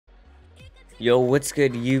Yo, what's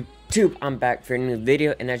good, YouTube? I'm back for a new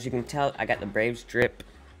video, and as you can tell, I got the Braves drip,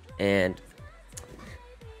 and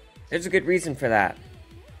there's a good reason for that.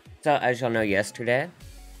 So, as y'all know, yesterday,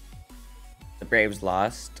 the Braves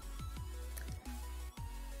lost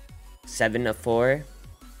 7-4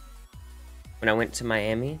 when I went to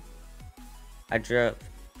Miami. I drove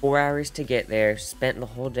 4 hours to get there, spent the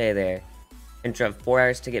whole day there, and drove 4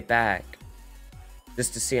 hours to get back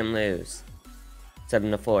just to see them lose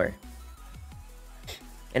 7-4.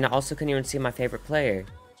 And I also couldn't even see my favorite player,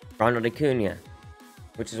 Ronald Acuna,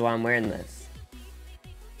 which is why I'm wearing this.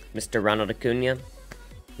 Mr. Ronald Acuna,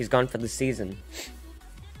 he's gone for the season.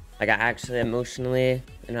 Like, I actually emotionally,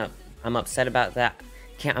 I'm upset about that.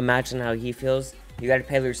 Can't imagine how he feels. You gotta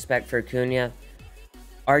pay the respect for Acuna.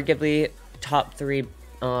 Arguably, top 3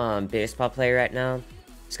 baseball player right now.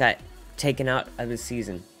 Just got taken out of the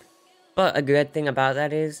season. But a good thing about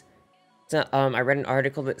that is, I read an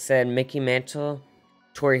article that said Mickey Mantle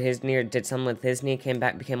tore his knee or did something with his knee, came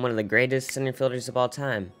back, became one of the greatest center fielders of all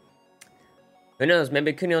time. Who knows,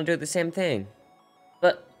 maybe Acuna will do the same thing.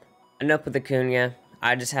 But enough with Acuna.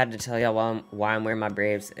 I just had to tell y'all why I'm wearing my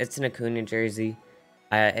Braves. It's an Acuna jersey.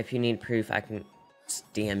 If you need proof, I can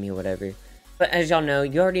DM me, whatever. But as y'all know,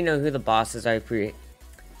 you already know who the bosses are for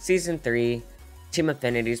Season 3, Team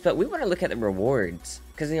Affinities. But we want to look at the rewards,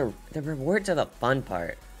 because the rewards are the fun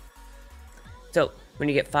part. So, when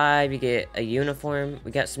you get 5, you get a uniform.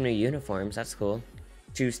 We got some new uniforms. That's cool.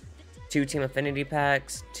 Two Team Affinity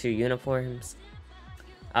packs, 2 uniforms.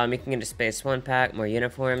 You can get a Space 1 pack, more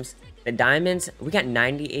uniforms. The diamonds, we got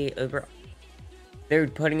 98 over. They're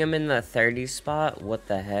putting them in the 30 spot. What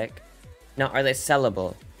the heck? Now, are they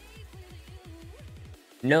sellable?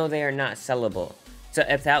 No, they are not sellable. So,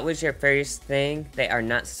 if that was your first thing, they are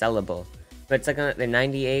not sellable. But it's like the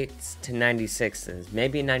 98s to 96s.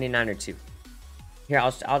 Maybe a 99 or 2. Here,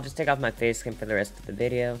 I'll just take off my face cam for the rest of the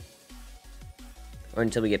video. Or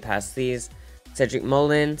until we get past these. Cedric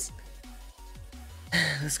Mullins.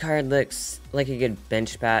 This card looks like a good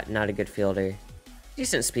bench bat, not a good fielder.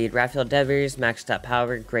 Decent speed. Rafael Devers, maxed out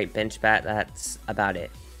power, great bench bat. That's about it.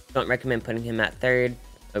 Don't recommend putting him at 3rd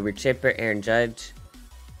over Chipper, Aaron Judge.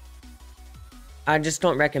 I just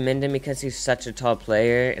don't recommend him because he's such a tall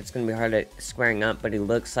player. It's going to be hard at squaring up, but he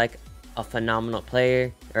looks like a phenomenal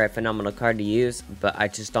player, or a phenomenal card to use, but I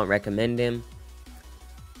just don't recommend him.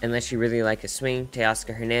 Unless you really like his swing.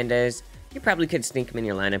 Teoscar Hernandez, you probably could sneak him in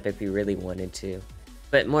your lineup if you really wanted to,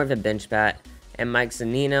 but more of a bench bat. And Mike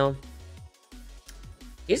Zunino,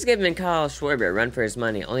 he's giving Kyle Schwarber a run for his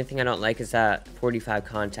money. Only thing I don't like is that 45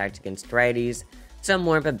 contact against righties, so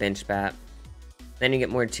more of a bench bat. Then you get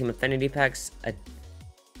more Team Affinity packs.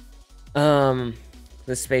 The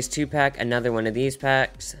Space 2 pack, another one of these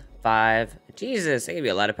packs. 5. Jesus, they give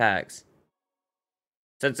you a lot of packs.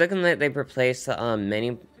 So it's looking like they've replaced the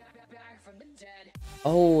mini.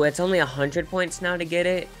 Oh, it's only 100 points now to get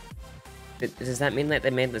it. Does that mean that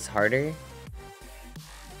they made this harder?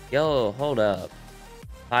 Yo, hold up.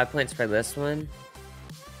 5 points for this one.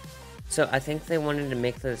 So I think they wanted to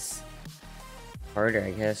make this harder,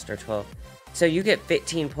 I guess, or 12. So you get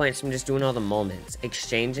 15 points from just doing all the moments.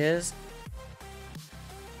 Exchanges.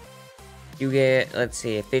 You get, let's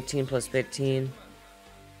see, 15 plus 15,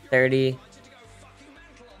 30,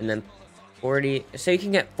 and then 40. So you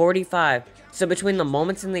can get 45. So between the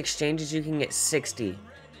moments and the exchanges, you can get 60.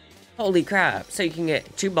 Holy crap. So you can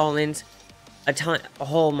get 2 ball-ins, a ton.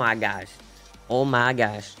 Oh my gosh. Oh my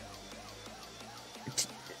gosh.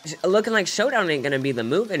 Looking like Showdown ain't going to be the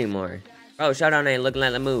move anymore. Bro, Showdown ain't looking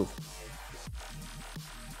like the move.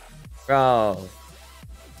 Bro.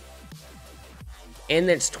 And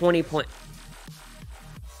it's 20 points.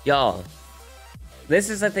 Y'all, this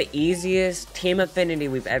is like the easiest Team Affinity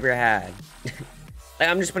we've ever had. Like,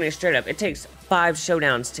 I'm just putting it straight up. It takes 5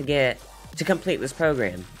 showdowns to complete this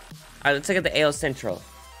program. Alright, let's look at the AL Central.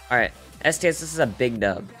 Alright, STS, this is a big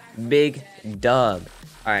dub. Big dub.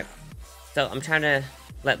 Alright, so I'm trying to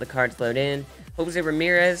let the cards load in. Jose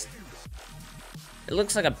Ramirez. It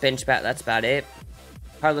looks like a bench bat, that's about it.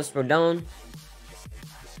 Carlos Rodon.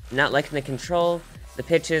 Not liking the control. The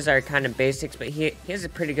pitches are kind of basics, but he has a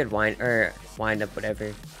pretty good wind up,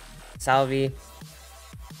 whatever. Salvi.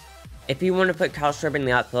 If you want to put Kyle Schwarber in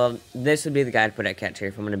the outfield, this would be the guy to put at catcher,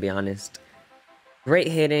 if I'm going to be honest. Great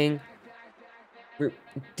hitting.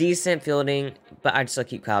 Decent fielding, but I'd still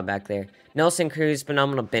keep Kyle back there. Nelson Cruz,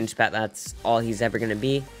 phenomenal bench bat. That's all he's ever going to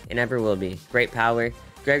be and ever will be. Great power.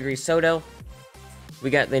 Gregory Soto. We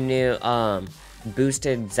got the new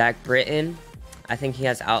boosted Zach Britton. I think he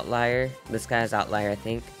has Outlier. This guy has Outlier, I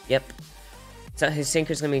think. Yep. So his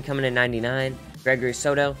sinker's going to be coming in 99. Gregory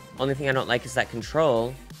Soto. Only thing I don't like is that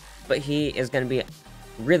control. but he is going to be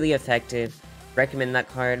really effective. Recommend that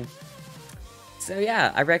card. So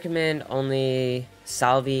yeah, I recommend only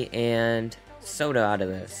Salvi and Soto out of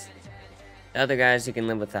this. The other guys you can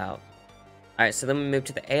live without. Alright, so then we move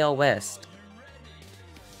to the AL West.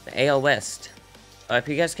 The AL West. If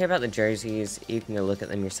you guys care about the jerseys, you can go look at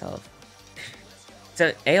them yourself.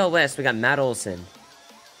 So, AL West, we got Matt Olson.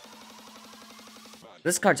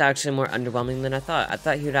 This card's actually more underwhelming than I thought. I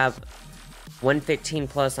thought he would have 115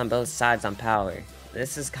 plus on both sides on power.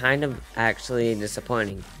 This is kind of actually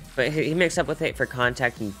disappointing. But he makes up with it for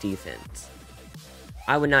contact and defense.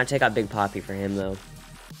 I would not take out Big Papi for him, though.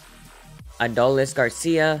 Adolis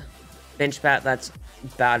Garcia. Bench bat, that's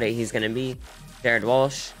about it he's going to be. Jared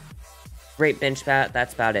Walsh. Great bench bat,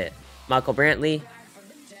 that's about it. Michael Brantley.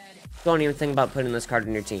 Don't even think about putting this card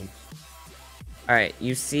in your team. Alright,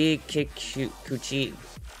 you see Kikuchi.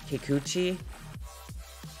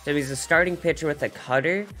 So he's a starting pitcher with a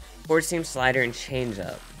cutter, four-seam slider, and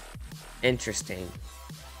changeup. Interesting.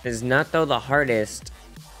 Does not throw the hardest.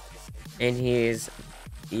 And he's...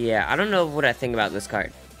 yeah, I don't know what I think about this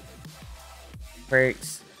card.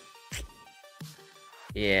 Perks.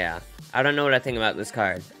 Yeah, I don't know what I think about this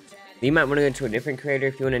card. You might want to go to a different creator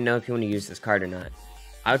if you want to know if you want to use this card or not.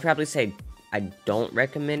 I would probably say I don't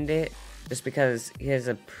recommend it, just because he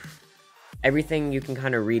has everything you can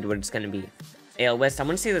kind of read what it's going to be. AL West, I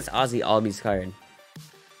want to see this Ozzy Albies card.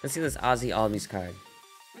 Let's see this Ozzy Albies card.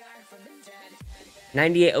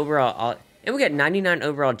 98 overall, and we got 99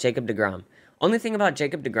 overall Jacob deGrom. Only thing about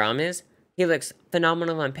Jacob deGrom is, he looks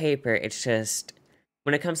phenomenal on paper, it's just,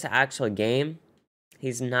 when it comes to actual game,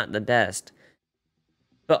 he's not the best.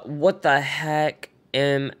 But what the heck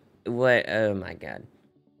oh my god.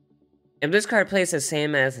 If this card plays the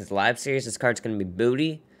same as his live series, this card's going to be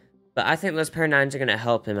booty. But I think those per 9s are going to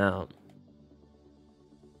help him out.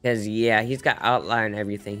 Because, yeah, he's got outlier and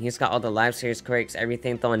everything. He's got all the live series quirks,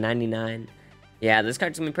 everything, throwing 99. Yeah, this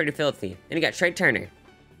card's going to be pretty filthy. Then you got Trey Turner.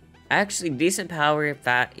 Actually, decent power,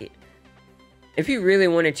 fat. If you really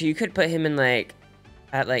wanted to, you could put him in, like,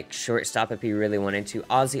 at, like, shortstop if you really wanted to.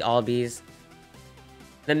 Ozzy Albies.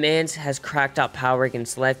 The man has cracked out power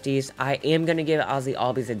against lefties. I am going to give Ozzy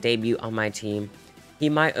Albies a debut on my team. He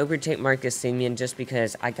might overtake Marcus Semien just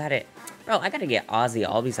because I got to get Ozzy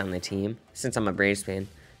Albies on the team since I'm a Braves fan.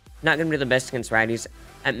 Not going to be the best against righties.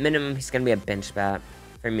 At minimum, he's going to be a bench bat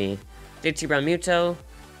for me. JT Realmuto.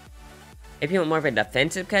 If you want more of a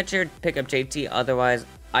defensive catcher, pick up JT. Otherwise,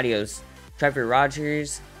 adios. Trevor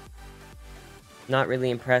Rogers. Not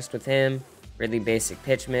really impressed with him. Really basic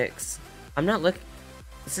pitch mix.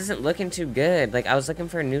 This isn't looking too good. Like, I was looking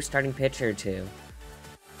for a new starting pitcher or two.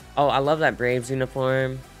 Oh, I love that Braves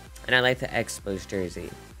uniform. And I like the Expos jersey.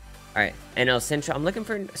 Alright, NL Central. I'm looking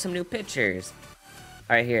for some new pitchers.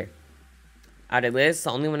 Alright, here. Out of this,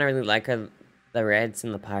 the only one I really like are the Reds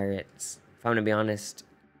and the Pirates. If I'm gonna be honest.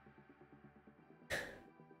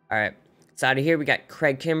 Alright, so out of here, we got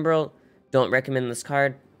Craig Kimbrell. Don't recommend this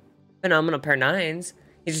card. Phenomenal per 9s.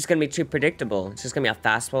 He's just gonna be too predictable. It's just gonna be a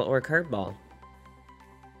fastball or a curveball.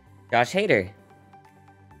 Josh Hader.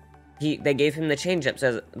 They gave him the changeup,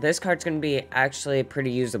 so this card's going to be actually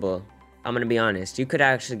pretty usable. I'm going to be honest. You could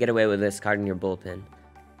actually get away with this card in your bullpen.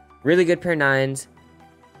 Really good per 9s.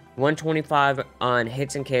 125 on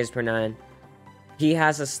hits and Ks per 9. He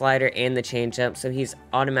has a slider and the changeup, so he's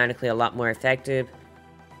automatically a lot more effective.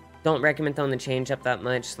 Don't recommend throwing the changeup that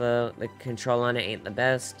much, though. The control on it ain't the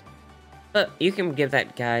best. But you can give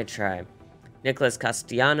that guy a try. Nicholas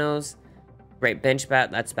Castellanos. Great bench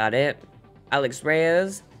bat, that's about it. Alex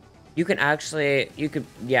Reyes, you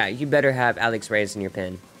better have Alex Reyes in your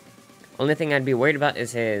pen. Only thing I'd be worried about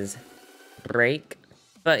is his break,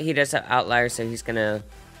 but he does have outlier, so he's gonna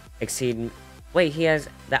exceed. Wait, he has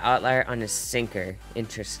the outlier on his sinker.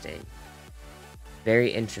 Interesting.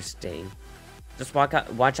 Very interesting. Just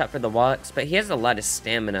watch out for the walks, but he has a lot of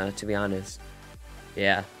stamina, to be honest.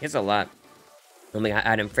 Yeah, he has a lot. Then we got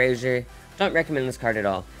Adam Frazier. Don't recommend this card at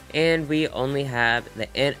all. And we only have the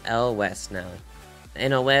NL West now. The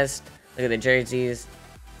NL West, look at the jerseys.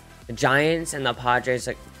 The Giants and the Padres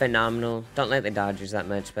look phenomenal. Don't like the Dodgers that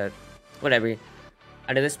much, but whatever.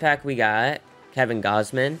 Out of this pack, we got Kevin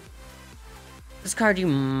Gausman. This card,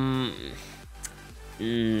 no,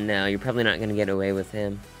 you're probably not going to get away with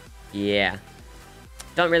him. Yeah.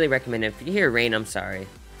 Don't really recommend it. If you hear rain, I'm sorry.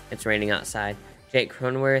 It's raining outside. Jake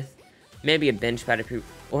Cronenworth. Maybe a bench bat if you...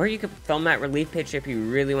 Or you could film that relief pitcher if you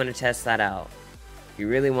really want to test that out. If you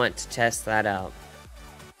really want to test that out.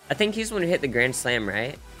 I think he's the one who hit the Grand Slam,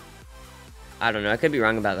 right? I don't know. I could be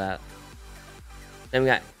wrong about that. Then we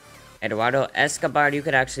got Eduardo Escobar. You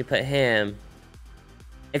could actually put him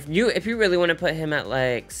If you really want to put him at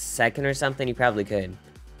like second or something, you probably could.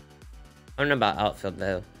 I don't know about outfield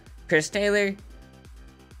though. Chris Taylor,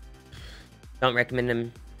 don't recommend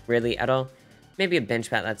him really at all. Maybe a bench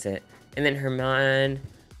bat, that's it. And then Herman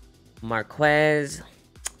Marquez,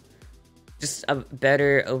 just a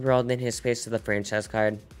better overall than his Face of the Franchise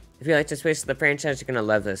card. If you like his Face of the Franchise, you're gonna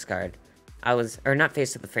love this card. Or not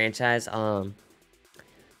Face of the Franchise, the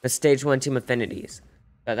Stage 1 Team Affinities.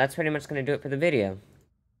 But that's pretty much gonna do it for the video.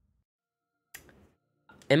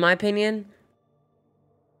 In my opinion,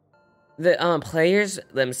 the players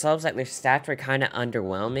themselves, like their stats were kind of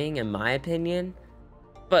underwhelming in my opinion.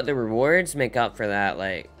 But the rewards make up for that,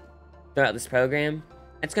 like, throughout this program.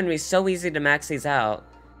 It's gonna be so easy to max these out.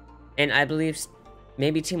 And I believe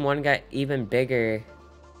maybe Team 1 got even bigger.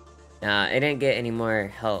 Nah, it didn't get any more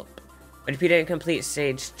help. But if you didn't complete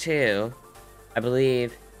Stage 2, I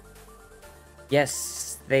believe,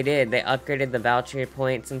 yes, they did. They upgraded the voucher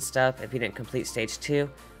points and stuff if you didn't complete Stage 2.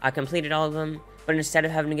 I completed all of them, but instead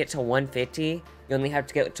of having to get to 150, you only have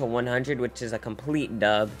to get to 100, which is a complete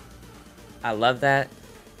dub. I love that.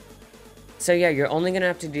 So yeah, you're only going to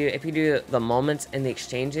have to do, if you do the moments and the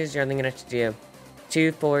exchanges, you're only going to have to do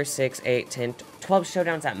 2, 4, 6, 8, 10, 12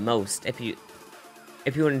 showdowns at most. If you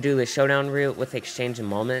want to do the showdown route with exchange and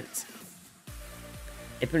moments.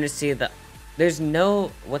 If you want to see there's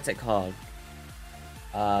no, what's it called?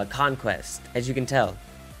 Conquest, as you can tell.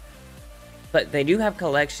 But they do have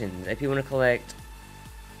collections. If you want to collect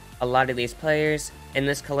a lot of these players, and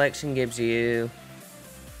this collection gives you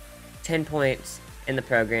 10 points in the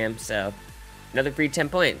program, so another free 10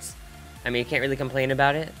 points. I mean, you can't really complain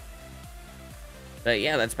about it. But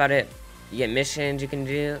yeah, that's about it. You get missions you can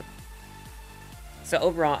do. So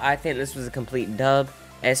overall, I think this was a complete dub.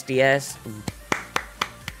 SDS.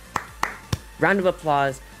 Round of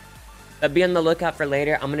applause. But be on the lookout for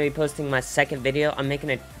later. I'm going to be posting my second video. I'm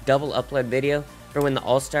making a double upload video for when the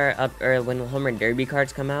All-Star or when the Home Run Derby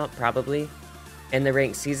cards come out, probably. And the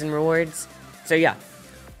ranked season rewards. So yeah,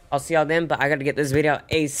 I'll see y'all then. But I got to get this video out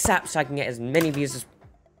ASAP so I can get as many views as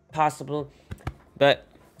possible. But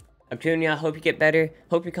Acuna, hope you get better.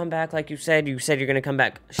 Hope you come back like you said. You said you're going to come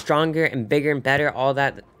back stronger and bigger and better, all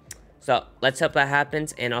that. So let's hope that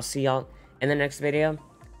happens. And I'll see y'all in the next video.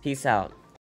 Peace out.